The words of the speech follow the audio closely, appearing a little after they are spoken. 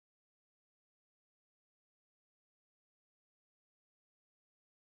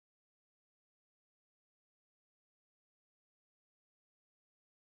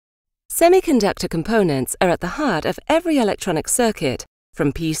Semiconductor components are at the heart of every electronic circuit,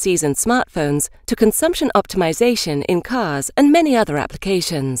 from PCs and smartphones to consumption optimization in cars and many other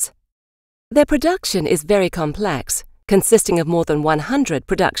applications. Their production is very complex, consisting of more than 100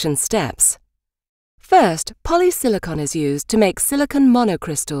 production steps. First, polysilicon is used to make silicon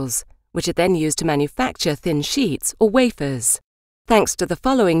monocrystals, which are then used to manufacture thin sheets or wafers. Thanks to the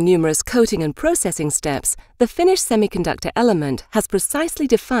following numerous coating and processing steps, the finished semiconductor element has precisely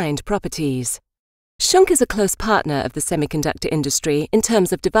defined properties. Schunk is a close partner of the semiconductor industry in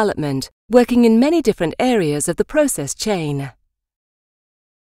terms of development, working in many different areas of the process chain.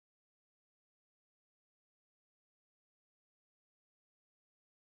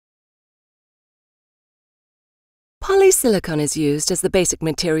 Polysilicon is used as the basic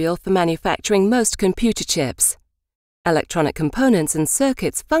material for manufacturing most computer chips. Electronic components and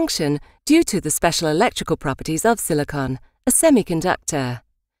circuits function due to the special electrical properties of silicon, a semiconductor.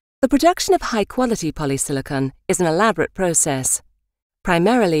 The production of high-quality polysilicon is an elaborate process.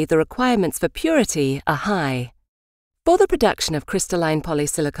 Primarily, the requirements for purity are high. For the production of crystalline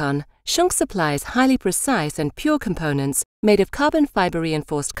polysilicon, Schunk supplies highly precise and pure components made of carbon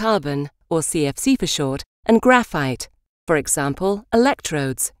fiber-reinforced carbon, or CFC for short, and graphite, for example,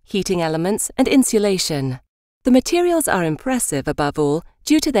 electrodes, heating elements, and insulation. The materials are impressive above all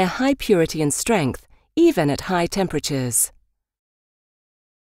due to their high purity and strength, even at high temperatures.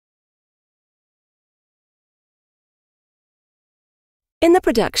 In the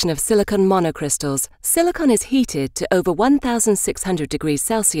production of silicon monocrystals, silicon is heated to over 1,600 degrees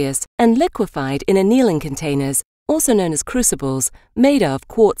Celsius and liquefied in annealing containers, also known as crucibles, made of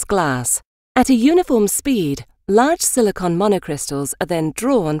quartz glass. At a uniform speed, large silicon monocrystals are then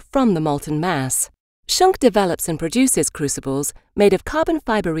drawn from the molten mass. Schunk develops and produces crucibles made of carbon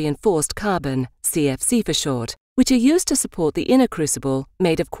fiber-reinforced carbon, CFC for short, which are used to support the inner crucible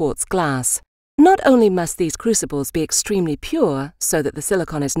made of quartz glass. Not only must these crucibles be extremely pure so that the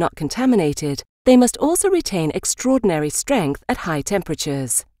silicon is not contaminated, they must also retain extraordinary strength at high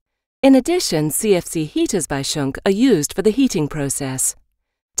temperatures. In addition, CFC heaters by Schunk are used for the heating process.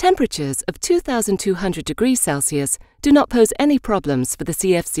 Temperatures of 2,200 degrees Celsius do not pose any problems for the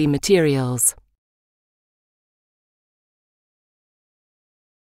CFC materials.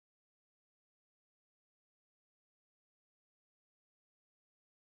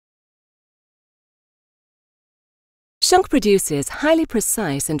 Schunk produces highly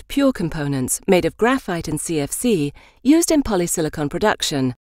precise and pure components made of graphite and CFC used in polysilicon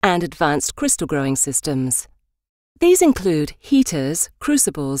production and advanced crystal growing systems. These include heaters,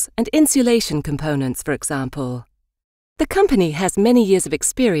 crucibles, and insulation components, for example. The company has many years of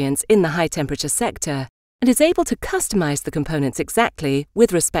experience in the high-temperature sector and is able to customize the components exactly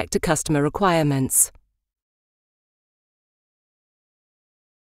with respect to customer requirements.